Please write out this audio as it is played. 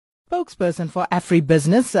spokesperson for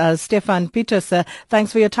Afribusiness, Stefan Pieterse.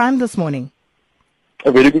 Thanks for your time this morning.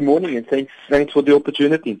 A very good morning, and thanks for the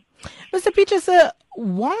opportunity. Mr. Pieterse,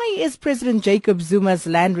 why is President Jacob Zuma's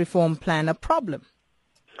land reform plan a problem?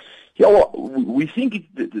 Yeah, well, we think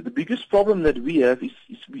the biggest problem that we have is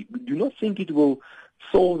we do not think it will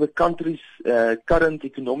solve the country's current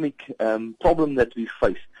economic problem that we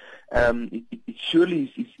face. It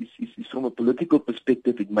surely is from a political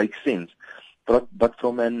perspective, it makes sense. But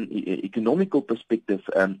from an economical perspective,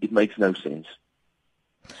 it makes no sense.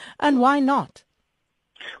 And why not?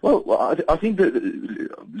 Well, I think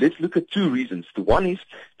let's look at two reasons. The one is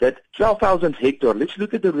that 12,000 hectares, let's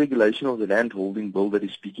look at the regulation of the land holding bill that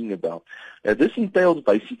is speaking about. This entails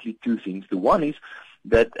basically two things. The one is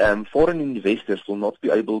that foreign investors will not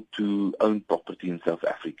be able to own property in South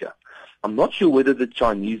Africa. I'm not sure whether the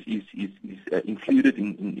Chinese is included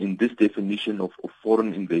in this definition of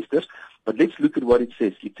foreign investors, but let's look at what it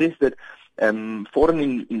says. It says that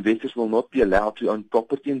foreign investors will not be allowed to own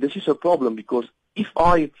property, and this is a problem because if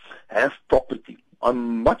I have property,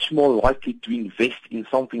 I'm much more likely to invest in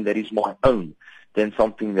something that is my own than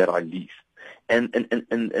something that I lease. And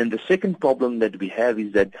the second problem that we have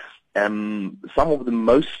is that some of the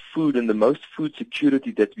most food and the most food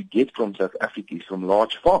security that we get from South Africa is from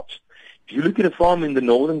large farms. If you look at a farm in the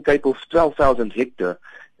Northern Cape of 12,000 hectares,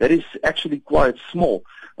 that is actually quite small,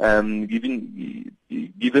 given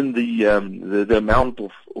the amount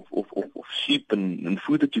of sheep and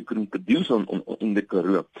food that you can produce in the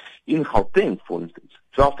Karoo. In Gauteng, for instance,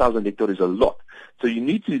 12,000 hectares is a lot. So you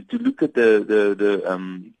need to look at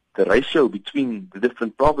the ratio between the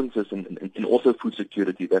different provinces and also food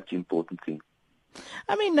security. That's the important thing.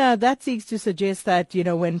 I mean, that seems to suggest that,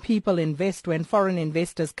 when people invest, when foreign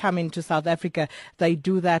investors come into South Africa, they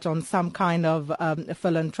do that on some kind of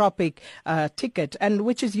philanthropic ticket, and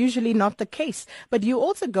which is usually not the case. But you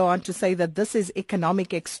also go on to say that this is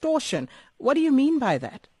economic extortion. What do you mean by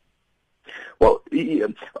that? Well,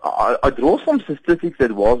 I draw some statistics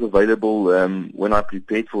that was available when I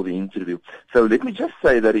prepared for the interview. So let me just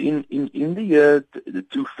say that in the year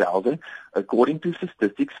 2000, according to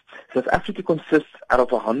statistics, South Africa consists out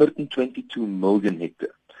of 122 million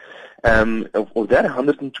hectares. Of that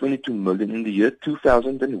 122 million in the year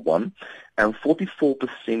 2001,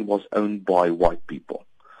 44% was owned by white people.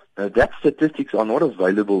 That statistics are not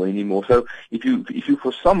available anymore. So if you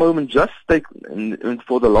for some moment just take, and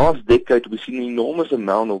for the last decade, we've seen an enormous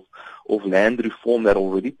amount of land reform that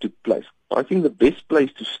already took place. I think the best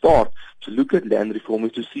place to start to look at land reform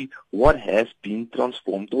is to see what has been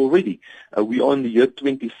transformed already. We are in the year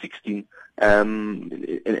 2016,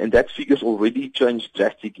 and that figure's already changed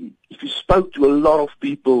drastically. If you spoke to a lot of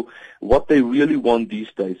people, what they really want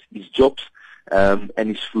these days is jobs, and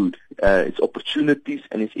it's food, it's opportunities,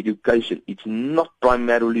 and it's education. It's not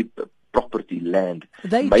primarily property, land.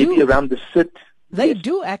 Around the city. They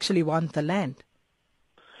do actually want the land.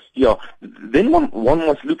 Yeah. Then one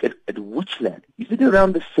must look at which land. Is it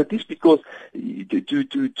around the cities? Because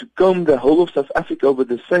to comb the whole of South Africa over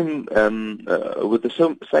the same with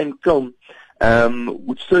the same comb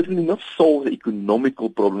would certainly not solve the economical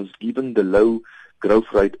problems given the low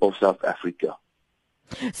growth rate of South Africa.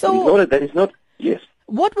 So that is not. Yes.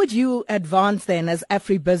 What would you advance then as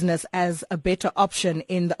Afribusiness as a better option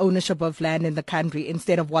in the ownership of land in the country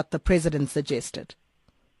instead of what the president suggested?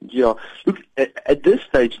 Yeah. Look, at this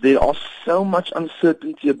stage, there are so much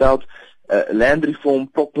uncertainty about land reform,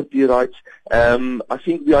 property rights. I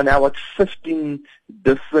think we are now at 15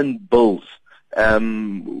 different bills,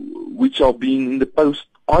 which are being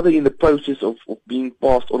either in the process of being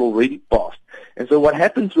passed or already passed. And so what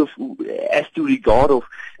happens as to regard of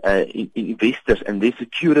investors and their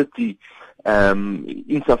security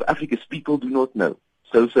in South Africa, people do not know.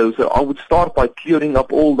 So I would start by clearing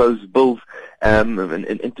up all those bills and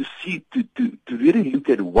to see to really look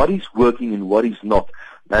at what is working and what is not.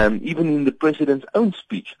 Even in the president's own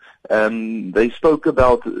speech, they spoke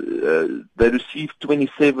about they received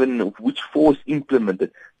 27, of which 4 is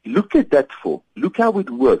implemented. Look at that 4. Look how it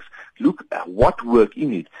works. Look at what work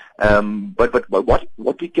in it. But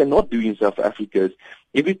what we cannot do in South Africa is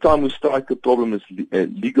every time we strike a problem is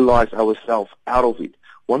legalize ourselves out of it.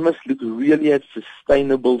 One must look really at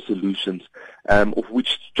sustainable solutions, of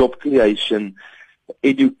which job creation,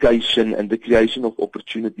 education, and the creation of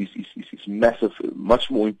opportunities is massive, much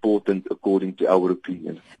more important according to our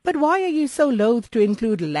opinion. But why are you so loath to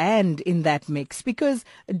include land in that mix? Because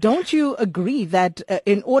don't you agree that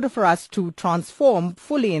in order for us to transform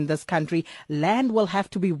fully in this country, land will have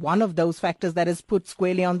to be one of those factors that is put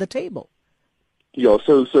squarely on the table? Yeah,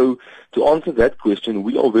 so to answer that question,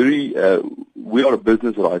 we are a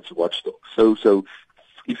business rights watchdog. So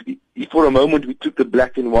if for a moment we took the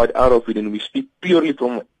black and white out of it and we speak purely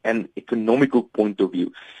from an economical point of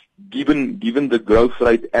view, given the growth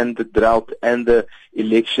rate and the drought and the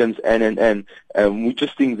elections and we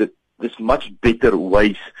just think that there's much better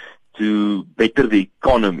ways to better the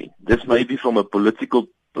economy. This may be from a political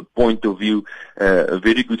point of view a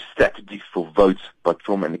very good strategy for votes, but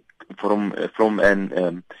from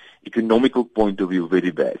an economical point of view,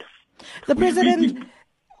 very bad. The President,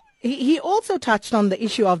 he also touched on the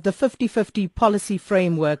issue of the 50-50 policy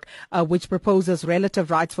framework, which proposes relative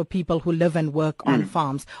rights for people who live and work on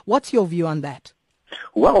farms. What's your view on that?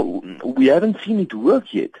 Well, we haven't seen it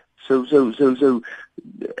work yet. So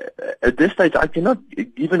at this stage, I cannot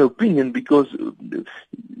give an opinion because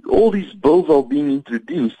all these bills are being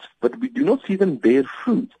introduced, but we do not see them bear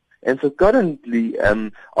fruit. And so currently,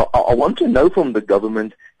 I want to know from the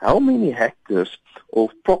government how many hectares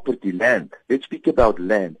of property land, let's speak about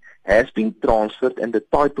land, has been transferred and the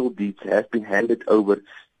title deeds have been handed over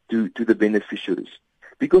to the beneficiaries.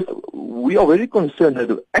 Because we are very concerned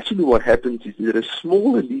that actually what happens is that a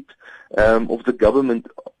small elite of the government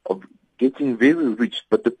of getting very rich,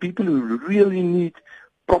 but the people who really need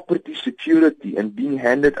property security and being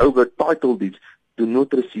handed over title deeds do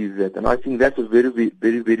not receive that. And I think that's a very,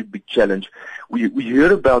 very, very big challenge. We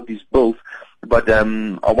hear about these bills, but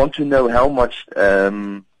I want to know how much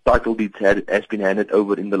title deeds has been handed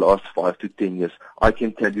over in the last 5 to 10 years. I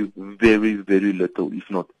can tell you very, very little,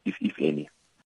 if any.